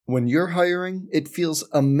When you're hiring, it feels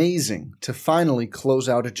amazing to finally close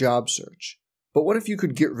out a job search. But what if you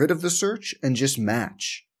could get rid of the search and just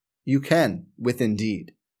match? You can with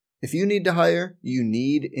Indeed. If you need to hire, you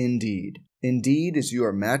need Indeed. Indeed is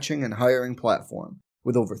your matching and hiring platform.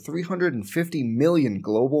 With over 350 million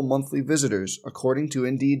global monthly visitors, according to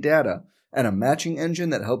Indeed data, and a matching engine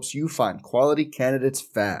that helps you find quality candidates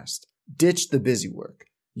fast. Ditch the busy work.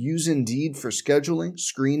 Use Indeed for scheduling,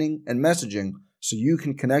 screening, and messaging so you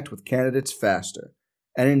can connect with candidates faster.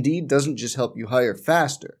 And Indeed doesn't just help you hire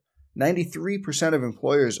faster. 93% of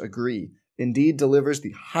employers agree Indeed delivers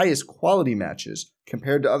the highest quality matches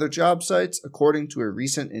compared to other job sites, according to a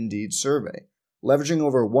recent Indeed survey. Leveraging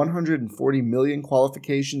over 140 million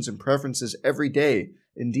qualifications and preferences every day,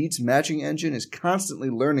 Indeed's matching engine is constantly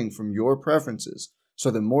learning from your preferences, so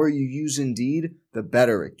the more you use Indeed, the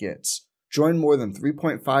better it gets. Join more than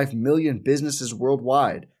 3.5 million businesses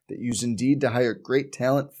worldwide that use Indeed to hire great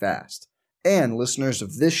talent fast. And listeners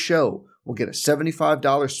of this show will get a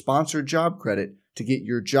 $75 sponsored job credit to get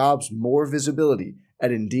your jobs more visibility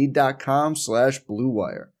at Indeed.com/Blue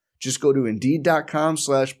Wire. Just go to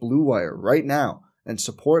Indeed.com/Blue Wire right now and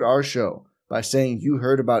support our show by saying you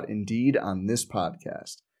heard about Indeed on this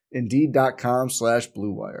podcast.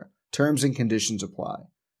 Indeed.com/Blue Wire. Terms and conditions apply.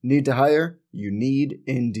 Need to hire? You need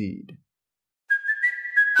Indeed.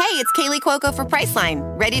 Hey, it's Kaylee Cuoco for Priceline.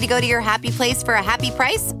 Ready to go to your happy place for a happy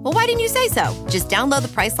price? Well, why didn't you say so? Just download the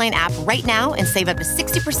Priceline app right now and save up to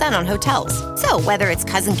 60% on hotels. So whether it's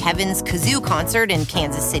Cousin Kevin's Kazoo Concert in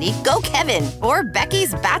Kansas City, go Kevin, or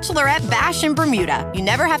Becky's Bachelorette Bash in Bermuda, you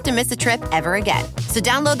never have to miss a trip ever again. So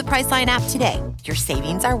download the Priceline app today. Your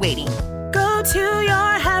savings are waiting. Go to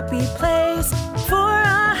your happy place for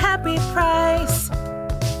a happy price.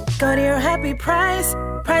 Go to your happy price,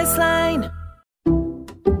 Priceline.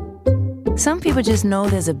 Some people just know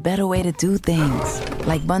there's a better way to do things,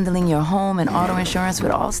 like bundling your home and auto insurance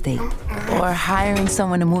with Allstate, or hiring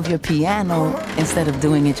someone to move your piano instead of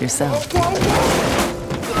doing it yourself.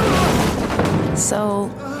 So,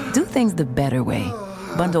 do things the better way.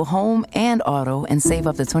 Bundle home and auto and save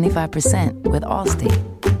up to 25% with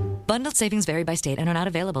Allstate. Bundled savings vary by state and are not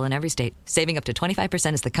available in every state. Saving up to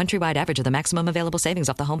 25% is the countrywide average of the maximum available savings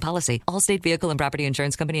off the home policy. Allstate Vehicle and Property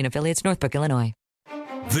Insurance Company and affiliates, Northbrook, Illinois.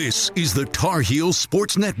 This is the Tar Heel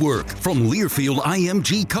Sports Network from Learfield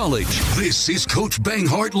IMG College. This is Coach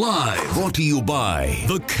Banghart Live, brought to you by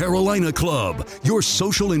the Carolina Club, your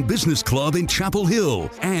social and business club in Chapel Hill,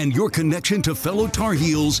 and your connection to fellow Tar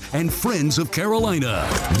Heels and friends of Carolina.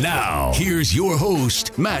 Now, here's your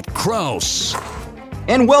host, Matt Krause.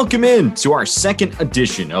 And welcome in to our second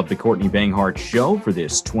edition of the Courtney Banghart Show for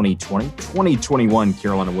this 2020-2021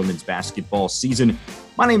 Carolina women's basketball season.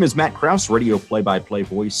 My name is Matt Krause, radio play-by-play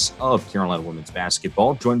voice of Carolina women's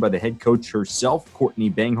basketball, joined by the head coach herself,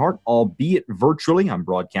 Courtney Banghart, albeit virtually. I'm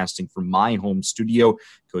broadcasting from my home studio.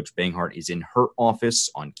 Coach Banghart is in her office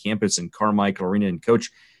on campus in Carmichael Arena. And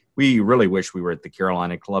Coach, we really wish we were at the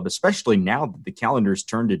Carolina Club, especially now that the calendar's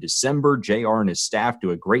turned to December. JR and his staff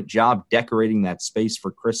do a great job decorating that space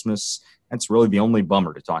for Christmas. That's really the only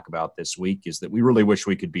bummer to talk about this week, is that we really wish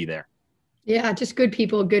we could be there. Yeah, just good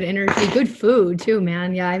people, good energy, good food too,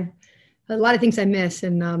 man. Yeah, I've a lot of things I miss,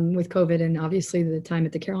 and with COVID, and obviously the time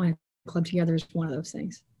at the Carolina Club together is one of those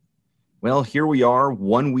things. Well, here we are,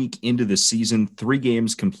 1 week into the season, 3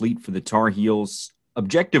 games complete for the Tar Heels.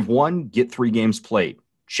 Objective 1, get 3 games played.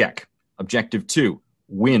 Check. Objective 2,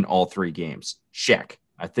 win all 3 games. Check.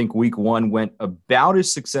 I think week 1 went about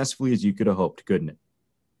as successfully as you could have hoped, couldn't it?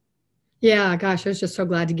 Yeah, gosh, I was just so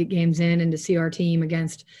glad to get games in and to see our team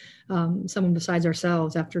against someone besides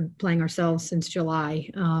ourselves after playing ourselves since July.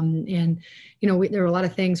 And, you know, there were a lot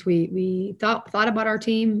of things we thought about our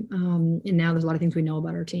team, and now there's a lot of things we know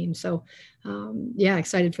about our team. So, yeah,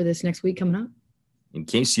 excited for this next week coming up. In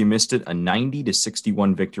case you missed it, a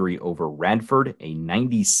 90-61 victory over Radford, a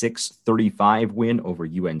 96-35 win over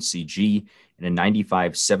UNCG, and a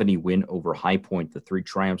 95-70 win over High Point, the 3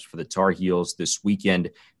 triumphs for the Tar Heels this weekend.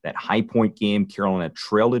 That High Point game, Carolina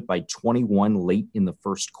trailed it by 21 late in the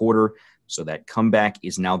first quarter. So that comeback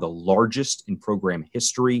is now the largest in program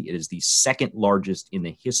history. It is the second largest in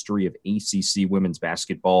the history of ACC women's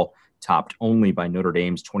basketball, topped only by Notre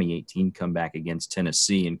Dame's 2018 comeback against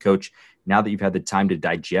Tennessee. And Coach, now that you've had the time to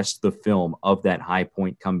digest the film of that High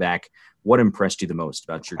Point comeback, what impressed you the most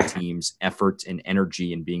about your team's effort and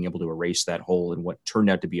energy in being able to erase that hole in what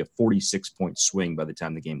turned out to be a 46-point swing by the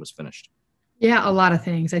time the game was finished? Yeah, a lot of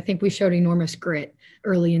things. I think we showed enormous grit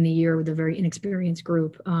early in the year with a very inexperienced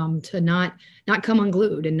group, to not come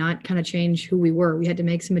unglued and not kind of change who we were. We had to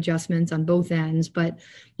make some adjustments on both ends, but,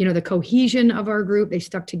 you know, the cohesion of our group, they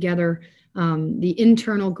stuck together the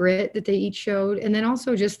internal grit that they each showed, and then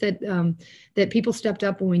also just that people stepped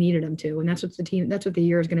up when we needed them to. And that's what the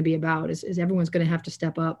year is going to be about, is everyone's going to have to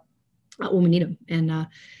step up when we need them. And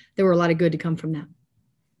there were a lot of good to come from that.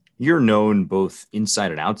 You're known both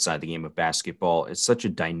inside and outside the game of basketball as such a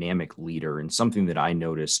dynamic leader, and something that I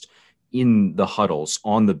noticed in the huddles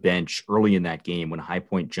on the bench early in that game when High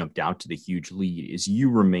Point jumped out to the huge lead is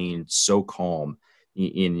you remained so calm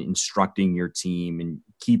in instructing your team and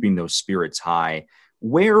keeping those spirits high.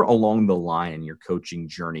 Where along the line in your coaching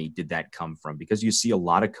journey did that come from? Because you see a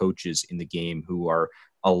lot of coaches in the game who are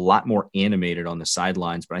a lot more animated on the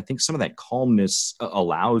sidelines, but I think some of that calmness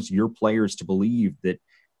allows your players to believe that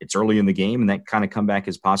it's early in the game and that kind of comeback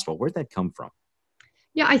is possible. Where'd that come from?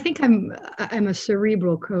 Yeah, I think I'm a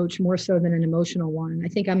cerebral coach more so than an emotional one. I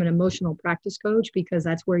think I'm an emotional practice coach because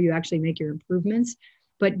that's where you actually make your improvements.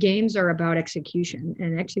 But games are about execution,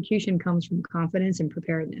 and execution comes from confidence and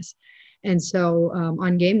preparedness. And so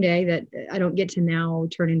on game day, that I don't get to now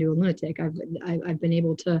turn into a lunatic. I've been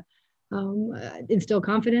able to instill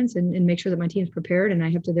confidence and make sure that my team's prepared, and I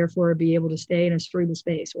have to therefore be able to stay in a cerebral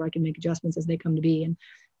space where I can make adjustments as they come to be. And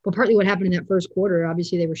but partly what happened in that first quarter,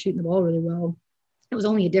 obviously they were shooting the ball really well. It was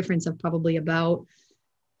only a difference of probably about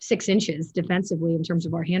 6 inches defensively in terms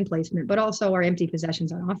of our hand placement, but also our empty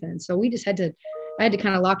possessions on offense. So I had to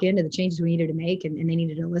kind of lock into the changes we needed to make, and they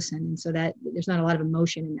needed to listen. And so that there's not a lot of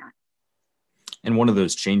emotion in that. And one of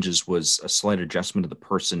those changes was a slight adjustment of the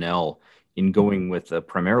personnel in going with a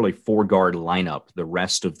primarily 4-guard lineup the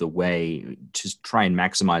rest of the way to try and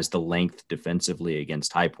maximize the length defensively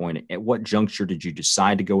against High Point. At what juncture did you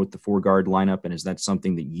decide to go with the 4-guard lineup? And is that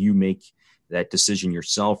something that you make that decision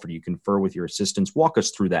yourself, or do you confer with your assistants? Walk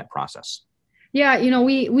us through that process. Yeah,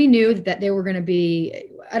 we knew that they were going to be,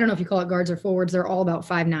 I don't know if you call it guards or forwards, they're all about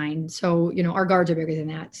 5'9". So, our guards are bigger than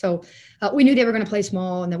that. So we knew they were going to play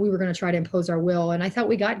small and that we were going to try to impose our will. And I thought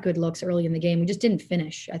we got good looks early in the game. We just didn't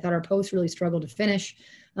finish. I thought our posts really struggled to finish.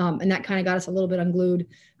 And that kind of got us a little bit unglued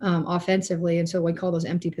offensively. And so we call those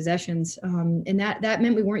empty possessions. And that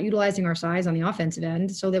meant we weren't utilizing our size on the offensive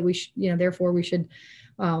end, so that therefore we should,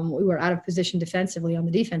 we were out of position defensively on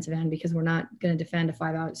the defensive end because we're not going to defend a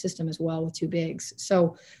 5-out system as well with 2 bigs.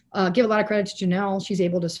 So give a lot of credit to Janelle. She's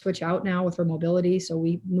able to switch out now with her mobility. So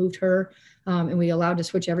we moved her and we allowed to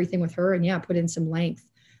switch everything with her and put in some length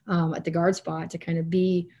at the guard spot to kind of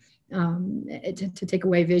be to take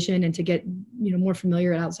away vision and to get more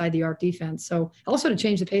familiar at outside the arc defense. So also to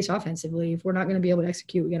change the pace offensively. If we're not going to be able to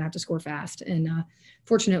execute, we're going to have to score fast. And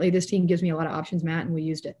fortunately, this team gives me a lot of options, Matt, and we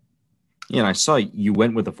used it. Yeah, and I saw you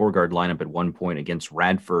went with a 4-guard lineup at one point against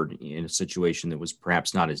Radford in a situation that was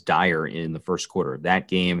perhaps not as dire in the first quarter of that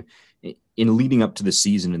game. In leading up to the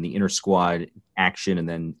season and the inter-squad action and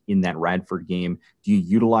then in that Radford game, do you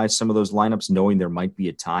utilize some of those lineups knowing there might be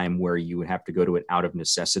a time where you would have to go to it out of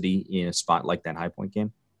necessity in a spot like that High Point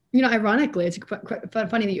game? Ironically, it's quite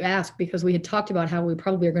funny that you ask, because we had talked about how we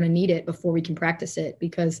probably are going to need it before we can practice it,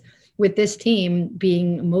 because with this team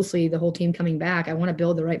being mostly the whole team coming back, I want to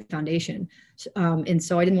build the right foundation. And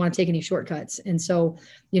so I didn't want to take any shortcuts. And so,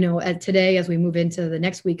 today, as we move into the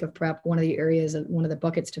next week of prep, one of the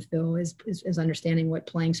buckets to fill is understanding what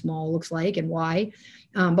playing small looks like and why.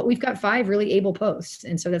 But we've got 5 really able posts.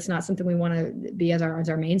 And so that's not something we want to be as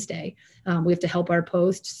our mainstay. We have to help our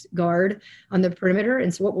posts guard on the perimeter.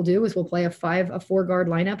 And so what we'll do is we'll play a 4-guard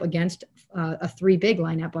lineup against a 3 big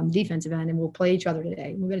lineup on the defensive end, and we'll play each other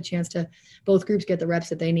today. We'll get a chance to both groups get the reps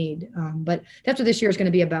that they need. But that's what this year is going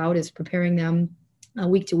to be about, is preparing them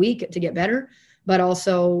week to week to get better, but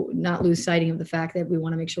also not lose sight of the fact that we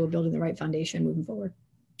want to make sure we're building the right foundation moving forward.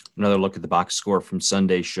 Another look at the box score from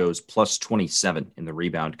Sunday shows plus 27 in the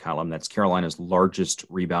rebound column. That's Carolina's largest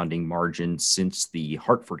rebounding margin since the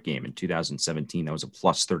Hartford game in 2017. That was a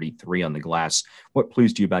plus 33 on the glass. What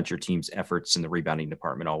pleased you about your team's efforts in the rebounding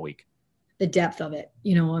department all week? The depth of it.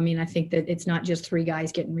 I think that it's not just 3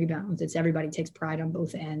 guys getting rebounds. It's everybody takes pride on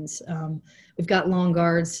both ends. We've got long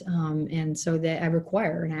guards. And so that I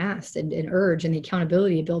require and ask and urge, and the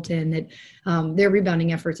accountability built in that their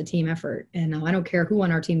rebounding effort's a team effort. And I don't care who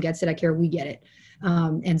on our team gets it. I care we get it.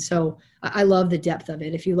 And so I love the depth of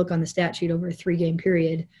it. If you look on the stat sheet over a 3-game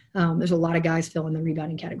period, there's a lot of guys filling the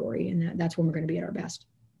rebounding category. And that's when we're going to be at our best.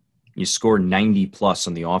 You score 90 plus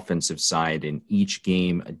on the offensive side in each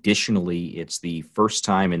game. Additionally, it's the first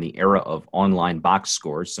time in the era of online box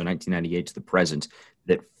scores, so 1998 to the present,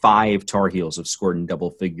 that 5 Tar Heels have scored in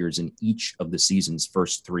double figures in each of the season's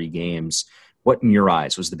first 3 games. What, in your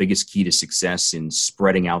eyes, was the biggest key to success in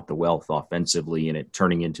spreading out the wealth offensively and it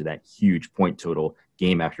turning into that huge point total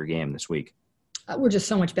game after game this week? we're just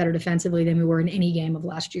so much better defensively than we were in any game of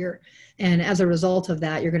last year. And as a result of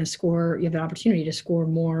that, you're going to score, you have an opportunity to score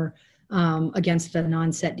more against a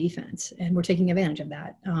non-set defense. And we're taking advantage of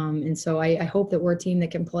that. And so I hope that we're a team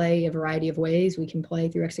that can play a variety of ways. We can play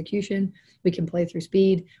through execution. We can play through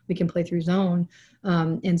speed. We can play through zone.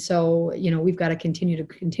 And so, we've got to continue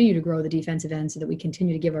to grow the defensive end so that we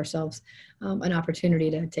continue to give ourselves an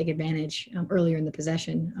opportunity to take advantage earlier in the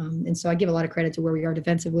possession. And so I give a lot of credit to where we are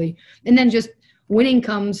defensively. And then just winning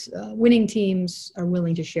teams are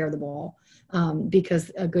willing to share the ball.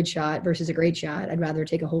 Because a good shot versus a great shot, I'd rather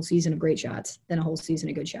take a whole season of great shots than a whole season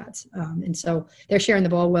of good shots. And so they're sharing the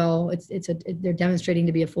ball well. They're demonstrating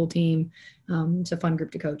to be a full team. It's a fun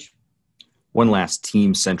group to coach. One last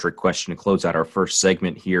team-centric question to close out our first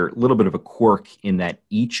segment here. A little bit of a quirk in that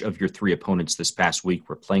each of your three opponents this past week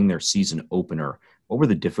were playing their season opener. What were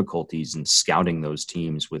the difficulties in scouting those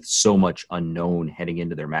teams with so much unknown heading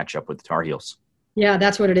into their matchup with the Tar Heels? Yeah,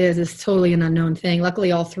 that's what it is. It's totally an unknown thing.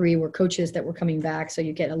 Luckily, all three were coaches that were coming back, so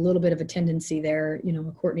you get a little bit of a tendency there.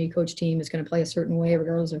 A Courtney coach team is going to play a certain way,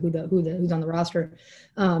 regardless of who's on the roster.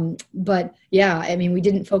 But yeah, I mean, we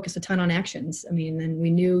didn't focus a ton on actions. I mean, and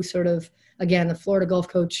we knew sort of, again, the Florida Gulf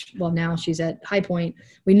coach. Well, now she's at High Point.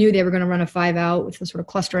 We knew they were going to run a 5-out with a sort of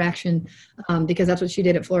cluster action because that's what she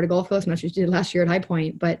did at Florida Gulf Coast, and that's what she did last year at High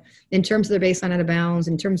Point. But in terms of their baseline out of bounds,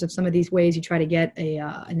 in terms of some of these ways you try to get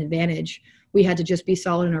an advantage, we had to just be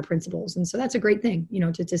solid in our principles. And so that's a great thing,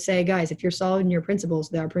 to say, guys, if you're solid in your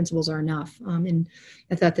principles, our principles are enough. And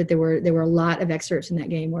I thought that there were a lot of excerpts in that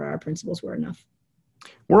game where our principles were enough.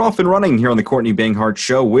 We're off and running here on the Courtney Banghart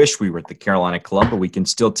Show. Wish we were at the Carolina Club, but we can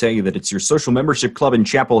still tell you that it's your social membership club in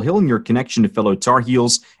Chapel Hill and your connection to fellow Tar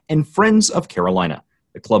Heels and friends of Carolina.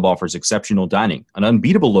 The club offers exceptional dining, an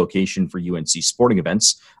unbeatable location for UNC sporting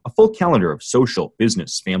events, a full calendar of social,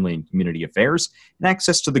 business, family, and community affairs, and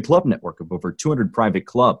access to the club network of over 200 private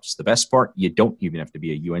clubs. The best part, you don't even have to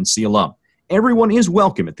be a UNC alum. Everyone is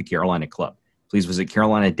welcome at the Carolina Club. Please visit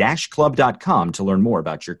carolina-club.com to learn more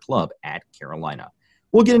about your club at Carolina.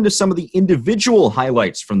 We'll get into some of the individual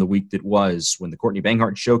highlights from the week that was when the Courtney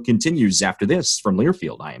Banghart Show continues after this from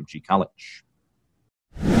Learfield IMG College.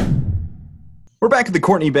 We're back at the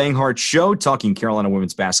Courtney Banghart Show, talking Carolina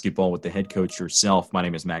women's basketball with the head coach herself. My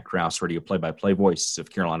name is Matt Krause, radio play-by-play voice of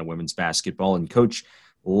Carolina women's basketball. And, Coach,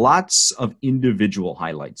 lots of individual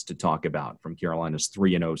highlights to talk about from Carolina's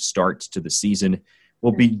 3-0 start to the season.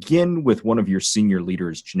 We'll begin with one of your senior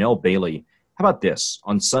leaders, Janelle Bailey. How about this?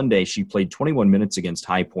 On Sunday, she played 21 minutes against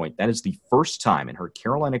High Point. That is the first time in her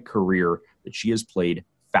Carolina career that she has played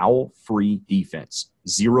foul-free defense.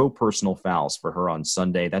 0 personal fouls for her on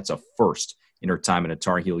Sunday. That's a first in her time in a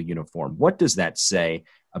Tar Heel uniform. What does that say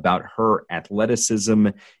about her athleticism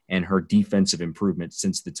and her defensive improvement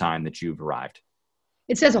since the time that you've arrived?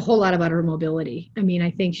 It says a whole lot about her mobility. I mean,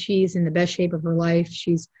 I think she's in the best shape of her life.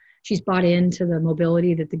 She's bought into the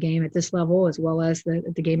mobility that the game at this level, as well as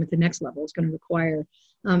the game at the next level, is going to require.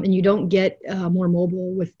 And you don't get more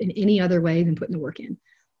mobile in any other way than putting the work in.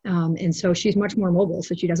 And so she's much more mobile,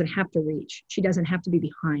 so she doesn't have to reach. She doesn't have to be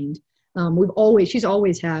behind. She's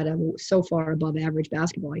always had a so far above average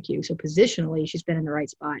basketball IQ. So positionally, she's been in the right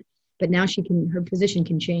spot. But now her position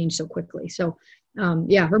can change so quickly. So,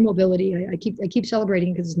 her mobility, I keep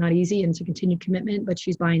celebrating because it's not easy and it's a continued commitment. But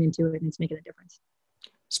she's buying into it and it's making a difference.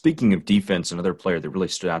 Speaking of defense, another player that really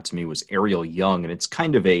stood out to me was Ariel Young, and it's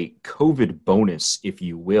kind of a COVID bonus, if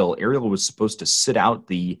you will. Ariel was supposed to sit out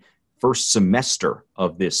the first semester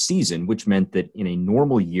of this season, which meant that in a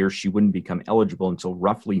normal year, she wouldn't become eligible until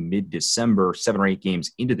roughly mid-December, 7 or 8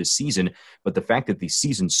 games into the season. But the fact that the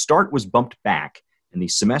season start was bumped back and the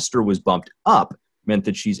semester was bumped up meant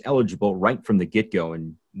that she's eligible right from the get-go.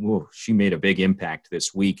 And she made a big impact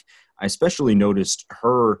this week. I especially noticed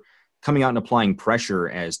her coming out and applying pressure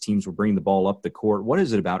as teams were bringing the ball up the court. What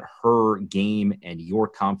is it about her game and your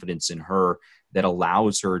confidence in her that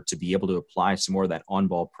allows her to be able to apply some more of that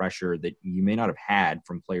on-ball pressure that you may not have had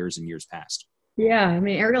from players in years past? Yeah, I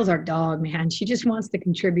mean, Ariel's our dog, man. She just wants to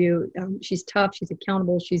contribute. She's tough. She's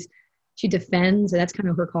accountable. She defends. That's kind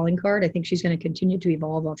of her calling card. I think she's going to continue to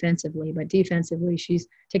evolve offensively, but defensively, she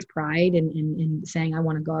takes pride in saying, I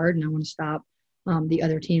want to guard and I want to stop the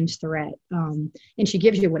other team's threat. And she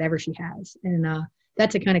gives you whatever she has. And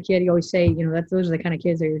that's the kind of kid you always say, those are the kind of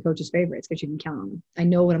kids that are your coach's favorites because you can count on them. I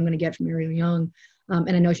know what I'm going to get from Ariel Young.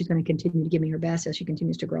 And I know she's going to continue to give me her best as she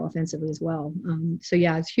continues to grow offensively as well. So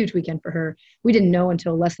yeah, it's a huge weekend for her. We didn't know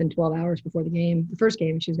until less than 12 hours before the first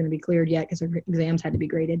game, she was going to be cleared yet because her exams had to be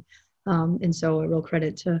graded. And so a real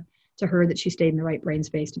credit to her that she stayed in the right brain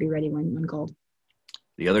space to be ready when called.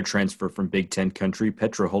 The other transfer from Big Ten country,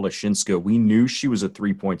 Petra Holoshinska, we knew she was a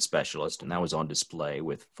three-point specialist, and that was on display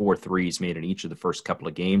with 4 threes made in each of the first couple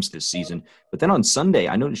of games this season. But then on Sunday,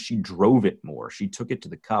 I noticed she drove it more. She took it to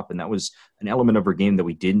the cup, and that was an element of her game that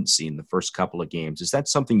we didn't see in the first couple of games. Is that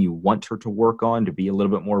something you want her to work on, to be a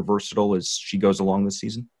little bit more versatile as she goes along this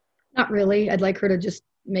season? Not really. I'd like her to just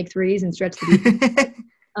make threes and stretch the defense.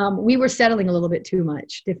 We were settling a little bit too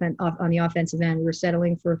much on the offensive end. We were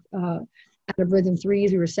settling for out of rhythm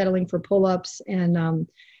threes. We were settling for pull-ups. And,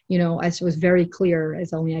 I was very clear,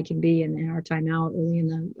 as only I can be in our timeout early in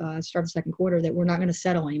the start of the second quarter, that we're not going to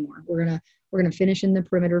settle anymore. We're going to finish in the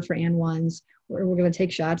perimeter for and ones. We're going to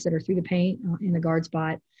take shots that are through the paint in the guard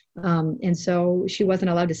spot. And so she wasn't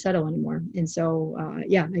allowed to settle anymore. And so,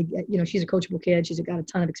 she's a coachable kid. She's got a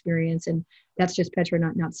ton of experience, and that's just Petra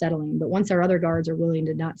not settling. But once our other guards are willing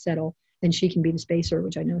to not settle, then she can be the spacer,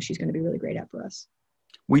 which I know she's going to be really great at for us.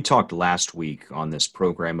 We talked last week on this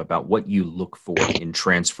program about what you look for in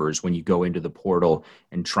transfers when you go into the portal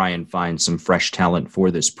and try and find some fresh talent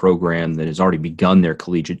for this program that has already begun their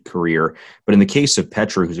collegiate career. But in the case of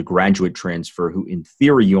Petra, who's a graduate transfer, who in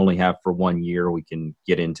theory you only have for 1 year, we can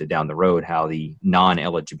get into down the road how the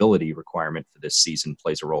non-eligibility requirement for this season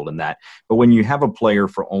plays a role in that. But when you have a player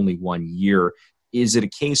for only 1 year, is it a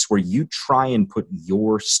case where you try and put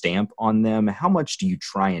your stamp on them? How much do you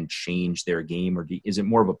try and change their game, or is it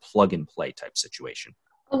more of a plug-and-play type situation?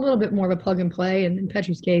 A little bit more of a plug-and-play. And in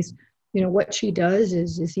Petra's case, what she does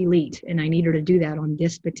is elite, and I need her to do that on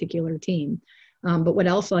this particular team. But what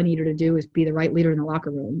else I need her to do is be the right leader in the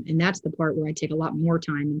locker room. And that's the part where I take a lot more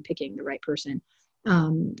time in picking the right person.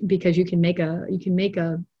 Because you can make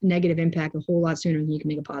a negative impact a whole lot sooner than you can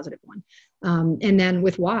make a positive one. And then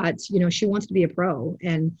with Watts, she wants to be a pro,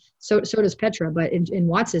 and so does Petra. But in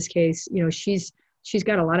Watts's case, she's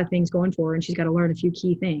got a lot of things going for her, and she's got to learn a few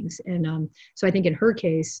key things. And so I think in her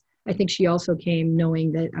case, I think she also came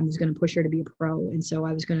knowing that I was going to push her to be a pro, and so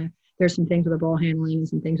there's some things with her ball handling and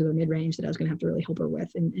some things with her mid range that I was going to have to really help her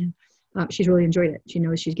with. And she's really enjoyed it. She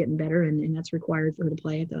knows she's getting better, and that's required for her to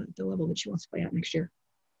play at the level that she wants to play at next year.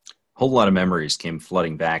 A whole lot of memories came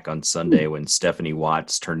flooding back on Sunday when Stephanie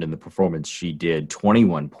Watts turned in the performance she did.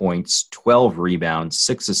 21 points, 12 rebounds,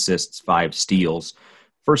 6 assists, 5 steals.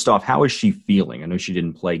 First off, how is she feeling? I know she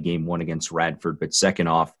didn't play game 1 against Radford, but second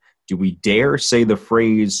off, do we dare say the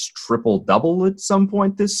phrase triple-double at some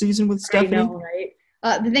point this season with Stephanie? I know, right?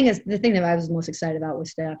 The thing that I was most excited about with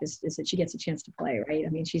Steph is that she gets a chance to play, right? I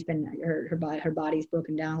mean, she's been her body's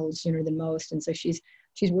broken down a little sooner than most, and so she's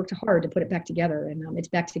worked hard to put it back together, and it's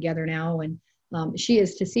back together now. And she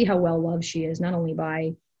is, to see how well loved she is, not only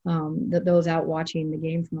by those out watching the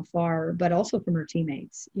game from afar, but also from her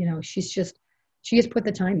teammates. She has put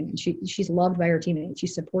the time in. She's loved by her teammates. She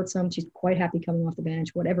supports them. She's quite happy coming off the bench,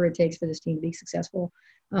 whatever it takes for this team to be successful.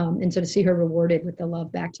 And so to see her rewarded with the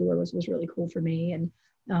love back to her was really cool for me. And,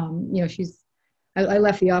 I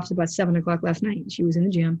left the office about 7:00 last night. She was in the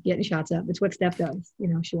gym getting shots up. It's what Steph does.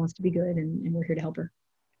 She wants to be good, and we're here to help her.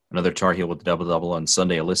 Another Tar Heel with the double-double on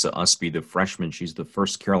Sunday, Alyssa Usby, the freshman. She's the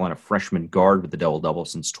first Carolina freshman guard with the double-double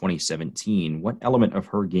since 2017. What element of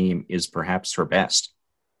her game is perhaps her best?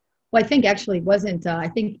 Well, I think actually it wasn't. I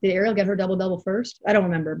think did Ariel get her double first? I don't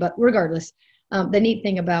remember, but regardless, the neat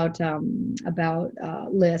thing about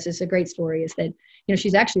Liz is a great story. Is that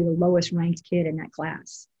she's actually the lowest ranked kid in that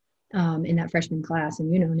class, in that freshman class, and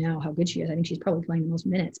now how good she is. I think she's probably playing the most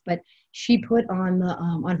minutes. But she put on the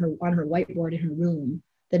on her whiteboard in her room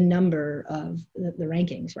the number of the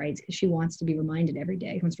rankings, right? Because she wants to be reminded every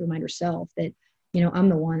day. She wants to remind herself that. I'm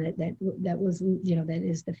the one that was, that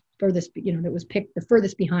is the furthest, that was picked the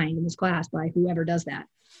furthest behind in this class by whoever does that.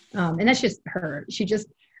 And that's just her. She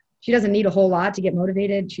doesn't need a whole lot to get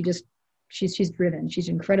motivated. She's driven. She's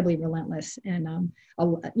incredibly relentless. And,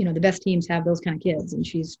 the best teams have those kind of kids. And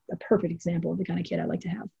she's a perfect example of the kind of kid I like to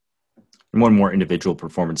have. And one more individual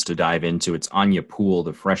performance to dive into. It's Anya Poole,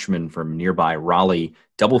 the freshman from nearby Raleigh,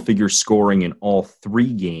 double-figure scoring in all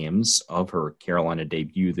 3 games of her Carolina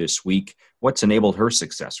debut this week. What's enabled her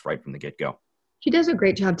success right from the get-go? She does a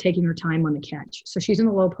great job taking her time on the catch. So she's in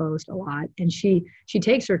the low post a lot, and she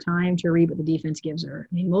takes her time to read what the defense gives her.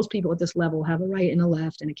 I mean, most people at this level have a right and a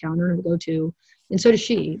left and a counter and a go-to, and so does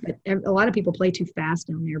she. But a lot of people play too fast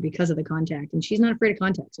down there because of the contact, and she's not afraid of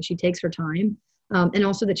contact. So she takes her time. And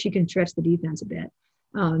also that she can stretch the defense a bit.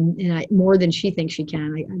 More than she thinks she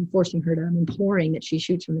can. I'm forcing her to, I'm imploring that she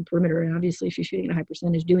shoots from the perimeter. And obviously she's shooting at a high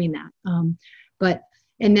percentage doing that.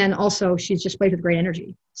 And then also she's just played with great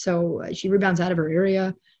energy. So she rebounds out of her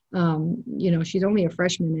area. She's only a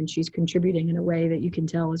freshman, and she's contributing in a way that you can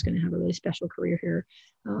tell is going to have a really special career here.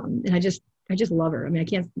 And I just just love her. I mean, I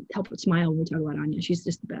can't help but smile when we talk about Anya. She's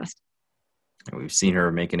just the best. And we've seen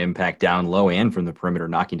her make an impact down low and from the perimeter,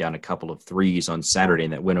 knocking down a couple of threes on Saturday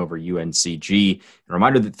in that win over UNCG. A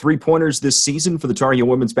reminder that 3-pointers this season for the Tar Heel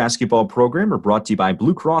women's basketball program are brought to you by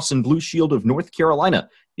Blue Cross and Blue Shield of North Carolina,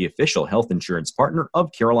 the official health insurance partner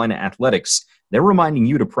of Carolina Athletics. They're reminding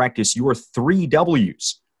you to practice your 3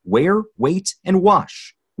 W's: wear, wait, and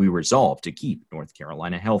wash. We resolve to keep North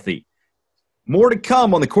Carolina healthy. More to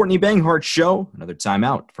come on the Courtney Banghart Show. Another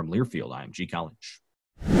timeout from Learfield IMG College.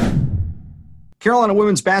 Carolina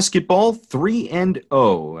women's basketball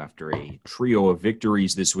 3-0 after a trio of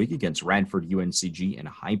victories this week against Radford, UNCG, and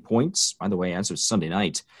High Points. By the way, as of Sunday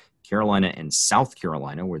night, Carolina and South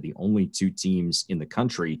Carolina were the only 2 teams in the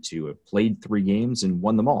country to have played 3 games and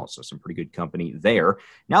won them all. So some pretty good company there.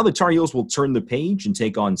 Now the Tar Heels will turn the page and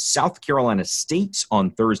take on South Carolina State on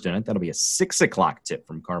Thursday night. That'll be a 6 o'clock tip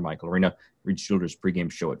from Carmichael Arena. Reed Schuler's pregame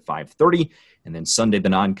show at 5:30. And then Sunday, the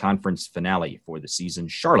non-conference finale for the season.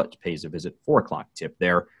 Charlotte pays a visit, 4 o'clock tip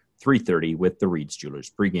there, 3:30 with the Reed Schuler's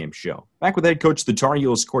pregame show. Back with head coach of the Tar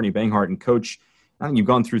Heels, Courtney Banghart. And Coach, now that you've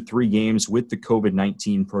gone through 3 games with the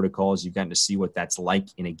COVID-19 protocols, you've gotten to see what that's like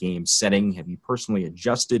in a game setting. Have you personally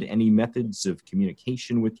adjusted any methods of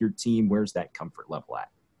communication with your team? Where's that comfort level at?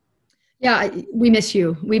 Yeah, we miss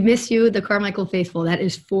you. We miss you, the Carmichael faithful. That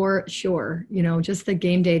is for sure. You know, just the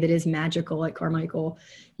game day that is magical at Carmichael.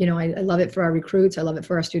 You know, I love it for our recruits. I love it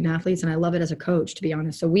for our student athletes, and I love it as a coach, to be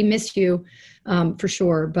honest. So we miss you for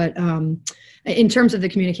sure. But in terms of the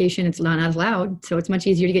communication, it's not as loud. So it's much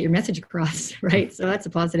easier to get your message across, right? So that's a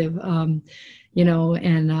positive. You know,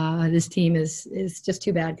 and this team is just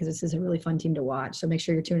too bad because this is a really fun team to watch. So make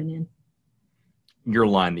sure you're tuning in. Your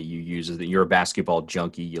line that you use is that you're a basketball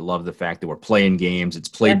junkie. You love the fact that we're playing games. It's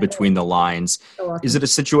played between the lines. So awesome. Is it a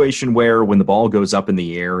situation where when the ball goes up in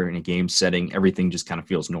the air in a game setting, everything just kind of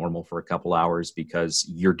feels normal for a couple hours because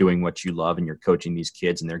you're doing what you love and you're coaching these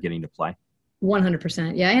kids and they're getting to play?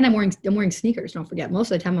 100%. Yeah. And I'm wearing sneakers. Don't forget.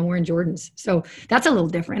 Most of the time I'm wearing Jordans. So that's a little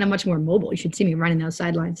different. I'm much more mobile. You should see me running those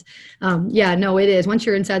sidelines. Yeah, no, it is. Once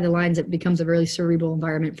you're inside the lines, it becomes a really cerebral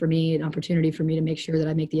environment for me, an opportunity for me to make sure that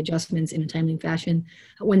I make the adjustments in a timely fashion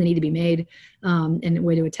when they need to be made, and a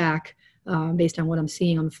way to attack based on what I'm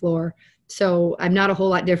seeing on the floor. So I'm not a whole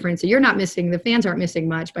lot different. So you're not missing, the fans aren't missing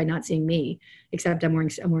much by not seeing me, except I'm wearing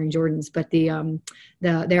Jordans, but they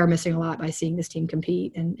are missing a lot by seeing this team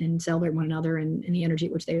compete and celebrate one another and the energy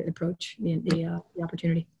at which they approach the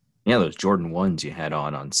opportunity. Yeah, those Jordan 1s you had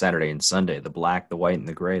on Saturday and Sunday, the black, the white, and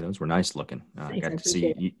the gray, those were nice looking. I got to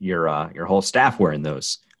see your whole staff wearing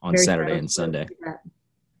those on Very Saturday and Sunday.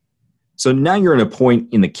 So now you're at a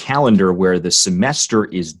point in the calendar where the semester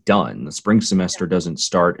is done. The spring semester doesn't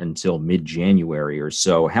start until mid-January or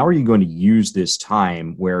so. How are you going to use this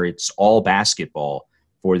time where it's all basketball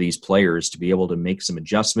for these players to be able to make some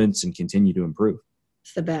adjustments and continue to improve?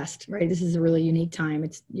 It's the best, right? This is a really unique time.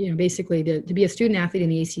 It's, basically to be a student athlete in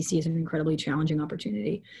the ACC is an incredibly challenging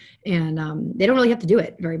opportunity. And they don't really have to do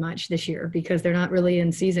it very much this year because they're not really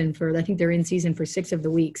in season I think they're in season for 6 of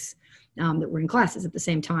the weeks. That we're in classes at the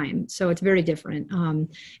same time. So it's very different.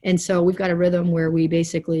 And so we've got a rhythm where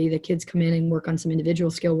the kids come in and work on some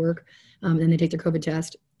individual skill work, and then they take their COVID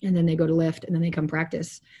test, and then they go to lift, and then they come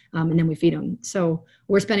practice, and then we feed them. So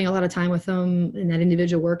we're spending a lot of time with them, and that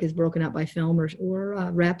individual work is broken up by film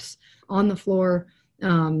or reps on the floor.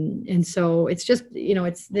 And so it's just,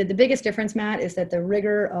 it's the biggest difference, Matt, is that the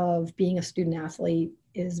rigor of being a student athlete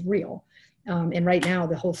is real. And right now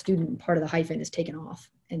the whole student part of the hyphen is taken off.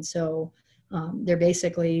 And so they're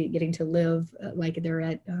basically getting to live like they're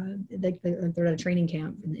at a training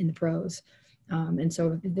camp in the pros. And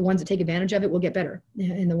so the ones that take advantage of it will get better,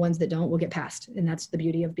 and the ones that don't will get past. And that's the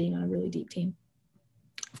beauty of being on a really deep team.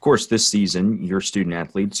 Of course, this season, your student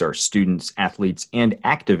athletes are students, athletes, and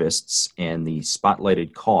activists. And the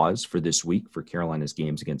spotlighted cause for this week for Carolina's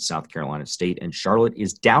games against South Carolina State and Charlotte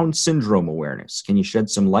is Down syndrome awareness. Can you shed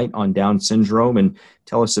some light on Down syndrome and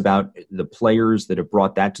tell us about the players that have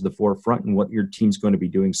brought that to the forefront and what your team's going to be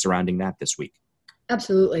doing surrounding that this week?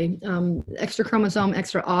 Absolutely. Extra chromosome,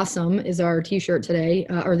 extra awesome is our T-shirt today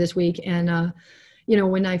or this week. And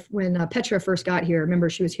when Petra first got here, remember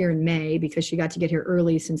she was here in May because she got to get here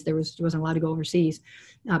early since wasn't allowed to go overseas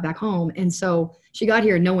back home. And so she got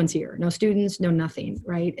here and no one's here, no students, no nothing,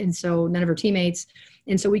 right? And so none of her teammates.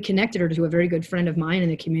 And so we connected her to a very good friend of mine in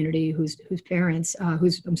the community whose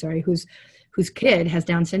whose kid has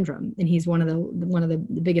Down syndrome, and he's one of the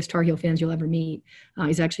biggest Tar Heel fans you'll ever meet.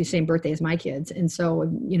 He's actually the same birthday as my kids, and so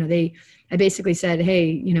I basically said, hey,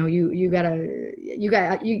 you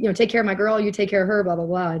gotta take care of my girl, you take care of her, blah blah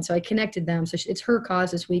blah. And so I connected them. So it's her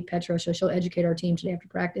cause this week, Petra. So she'll educate our team today after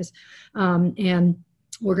practice, and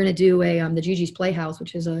we're going to do the Gigi's Playhouse,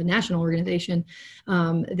 which is a national organization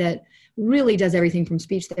that really does everything from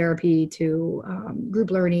speech therapy to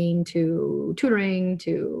group learning to tutoring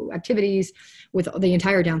to activities with the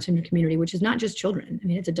entire Down syndrome community, which is not just children. I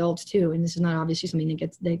mean, it's adults too. And this is not obviously something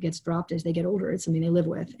that gets dropped as they get older. It's something they live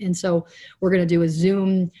with. And so we're going to do a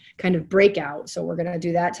Zoom kind of breakout. So we're going to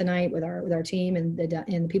do that tonight with our team and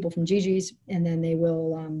the people from Gigi's, and then they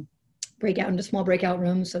will break out into small breakout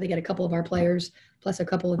rooms. So they get a couple of our players plus a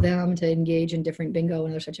couple of them to engage in different bingo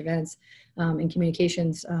and other such events and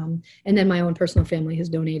communications. And then my own personal family has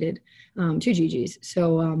donated to Gigi's.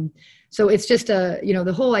 So it's just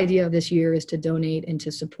the whole idea of this year is to donate and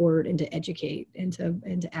to support and to educate and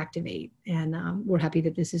to activate. And we're happy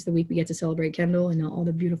that this is the week we get to celebrate Kendall and all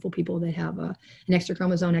the beautiful people that have an extra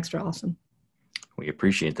chromosome, extra awesome. We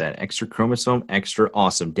appreciate that. Extra chromosome, extra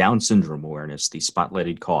awesome. Down syndrome awareness, the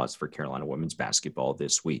spotlighted cause for Carolina women's basketball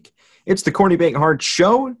this week. It's the Courtney Banghart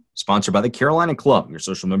Show, sponsored by the Carolina Club, your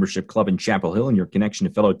social membership club in Chapel Hill and your connection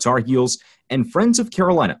to fellow Tar Heels and Friends of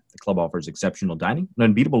Carolina. The club offers exceptional dining, an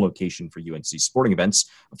unbeatable location for UNC sporting events,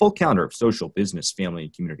 a full calendar of social, business, family,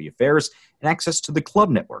 and community affairs, and access to the club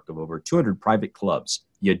network of over 200 private clubs.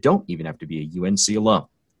 You don't even have to be a UNC alum.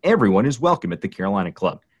 Everyone is welcome at the Carolina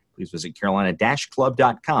Club. Please visit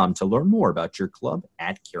carolina-club.com to learn more about your club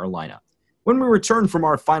at Carolina. When we return from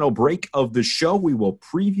our final break of the show, we will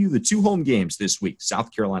preview the two home games this week,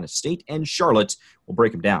 South Carolina State and Charlotte. We'll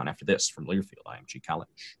break them down after this from Learfield IMG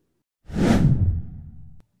College.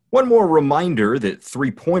 One more reminder that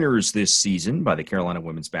three-pointers this season by the Carolina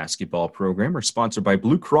women's basketball program are sponsored by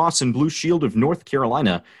Blue Cross and Blue Shield of North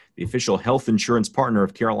Carolina, the official health insurance partner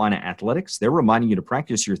of Carolina Athletics. They're reminding you to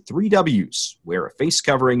practice your 3 W's. Wear a face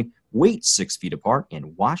covering, wait 6 feet apart,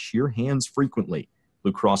 and wash your hands frequently.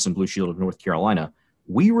 Blue Cross and Blue Shield of North Carolina,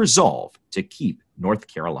 we resolve to keep North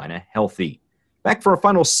Carolina healthy. Back for our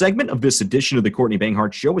final segment of this edition of the Courtney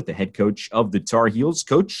Banghart Show with the head coach of the Tar Heels.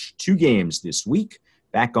 Coach, 2 games this week.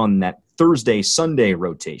 Back on that Thursday-Sunday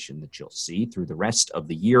rotation that you'll see through the rest of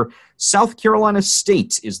the year. South Carolina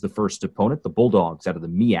State is the first opponent, the Bulldogs out of the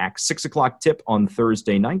MEAC. 6 o'clock tip on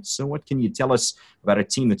Thursday night. So what can you tell us about a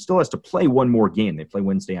team that still has to play one more game? They play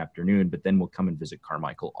Wednesday afternoon, but then we'll come and visit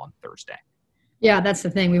Carmichael on Thursday. Yeah, that's the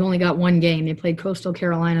thing. We've only got one game. They played Coastal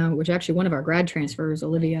Carolina, which actually one of our grad transfers,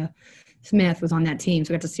 Olivia Smith, was on that team.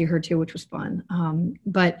 So I got to see her too, which was fun.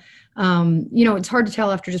 But it's hard to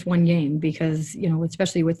tell after just one game because,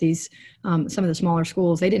 especially with these, some of the smaller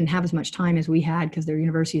schools, they didn't have as much time as we had because their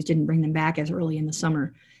universities didn't bring them back as early in the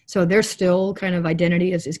summer. So their still kind of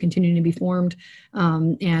identity is continuing to be formed.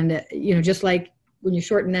 Just like when you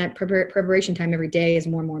shorten that preparation time every day is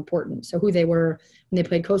more and more important. So who they were when they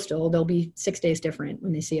played Coastal, they'll be 6 days different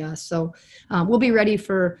when they see us. So we'll be ready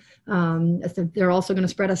for, they're also going to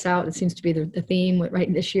spread us out. It seems to be the theme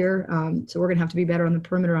right this year. So we're going to have to be better on the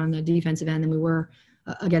perimeter on the defensive end than we were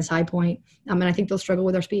against High Point. And I think they'll struggle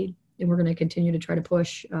with our speed. And we're going to continue to try to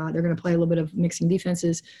push. They're going to play a little bit of mixing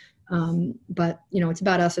defenses. But it's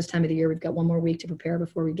about us this time of the year. We've got one more week to prepare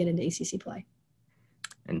before we get into ACC play.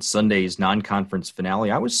 And Sunday's non-conference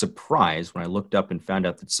finale, I was surprised when I looked up and found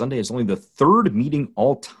out that Sunday is only the 3rd meeting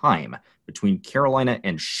all time between Carolina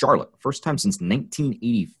and Charlotte. First time since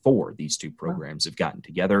 1984 these two programs have gotten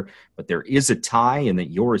together. But there is a tie in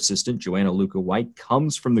that your assistant, Joanna Luca White,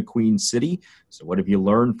 comes from the Queen City. So what have you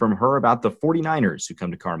learned from her about the 49ers who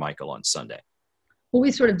come to Carmichael on Sunday? Well,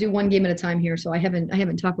 we sort of do one game at a time here, so I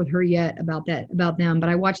haven't talked with her yet about them. But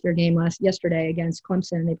I watched their game yesterday against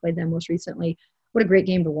Clemson, and they played them most recently. What a great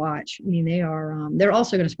game to watch! I mean, they're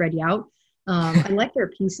also going to spread you out. I like their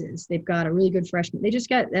pieces. They've got a really good freshman.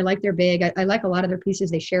 I like their big. I like a lot of their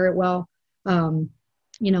pieces. They share it well.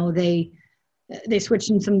 They switch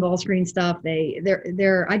in some ball screen stuff.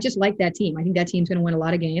 I just like that team. I think that team's going to win a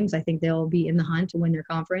lot of games. I think they'll be in the hunt to win their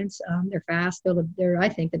conference. They're fast. They're I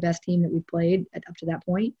think the best team that we've played up to that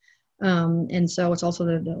point. And so it's also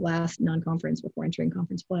the last non-conference before entering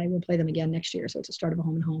conference play. We'll play them again next year. So it's a start of a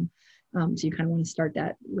home and home. So you kind of want to start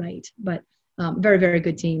that right. But very, very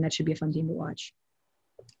good team. That should be a fun team to watch.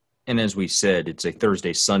 And as we said, it's a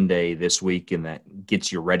Thursday, Sunday this week, and that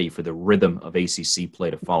gets you ready for the rhythm of ACC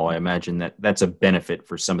play to follow. I imagine that's a benefit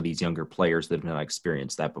for some of these younger players that have not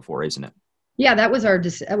experienced that before, isn't it? Yeah, that was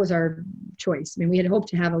our choice. I mean, we had hoped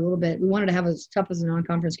to have we wanted to have as tough as a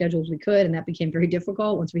non-conference schedule as we could, and that became very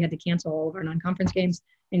difficult once we had to cancel all of our non-conference games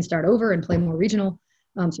and start over and play more regional.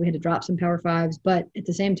 So we had to drop some Power Fives, but at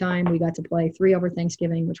the same time, we got to play 3 over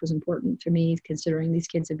Thanksgiving, which was important to me, considering these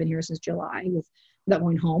kids have been here since July without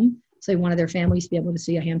going home. So they wanted their families to be able to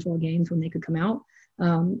see a handful of games when they could come out.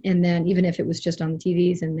 And then even if it was just on the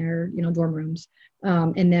TVs in their, dorm rooms.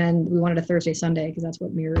 And then we wanted a Thursday, Sunday, because that's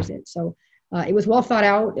what mirrors it. So it was well thought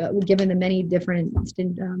out, given the many different,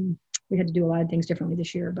 we had to do a lot of things differently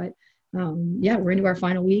this year, but we're into our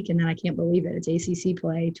final week, and then I can't believe it. It's ACC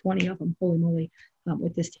play, 20 of them, holy moly,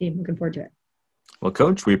 with this team. Looking forward to it. Well,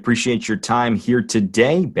 Coach, we appreciate your time here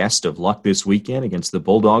today. Best of luck this weekend against the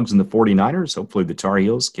Bulldogs and the 49ers. Hopefully the Tar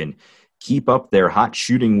Heels can keep up their hot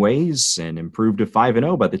shooting ways and improve to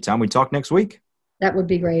 5-0 by the time we talk next week. That would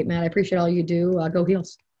be great, Matt. I appreciate all you do. Go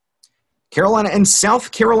Heels. Carolina and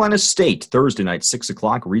South Carolina State, Thursday night, 6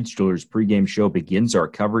 o'clock. Reed's Jewelers pregame show begins our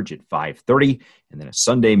coverage at 5:30. And then a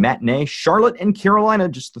Sunday matinee, Charlotte and Carolina,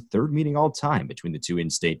 just the third meeting all time between the two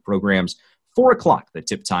in-state programs. 4 o'clock, the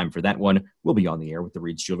tip time for that one. We'll be on the air with the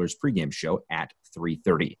Reed's Jewelers pregame show at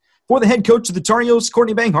 3:30. For the head coach of the Tar Heels,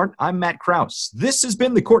 Courtney Banghart, I'm Matt Krause. This has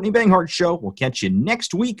been the Courtney Banghart Show. We'll catch you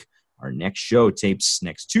next week. Our next show tapes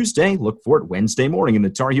next Tuesday. Look for it Wednesday morning in the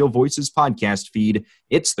Tar Heel Voices podcast feed.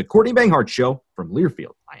 It's the Courtney Banghart Show from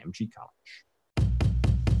Learfield IMG College.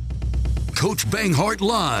 Coach Banghart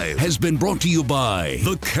Live has been brought to you by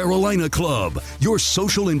the Carolina Club, your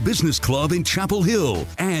social and business club in Chapel Hill,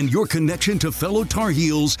 and your connection to fellow Tar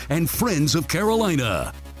Heels and friends of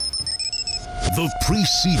Carolina. The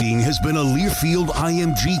preceding has been a Learfield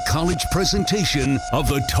IMG College presentation of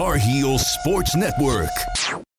the Tar Heel Sports Network.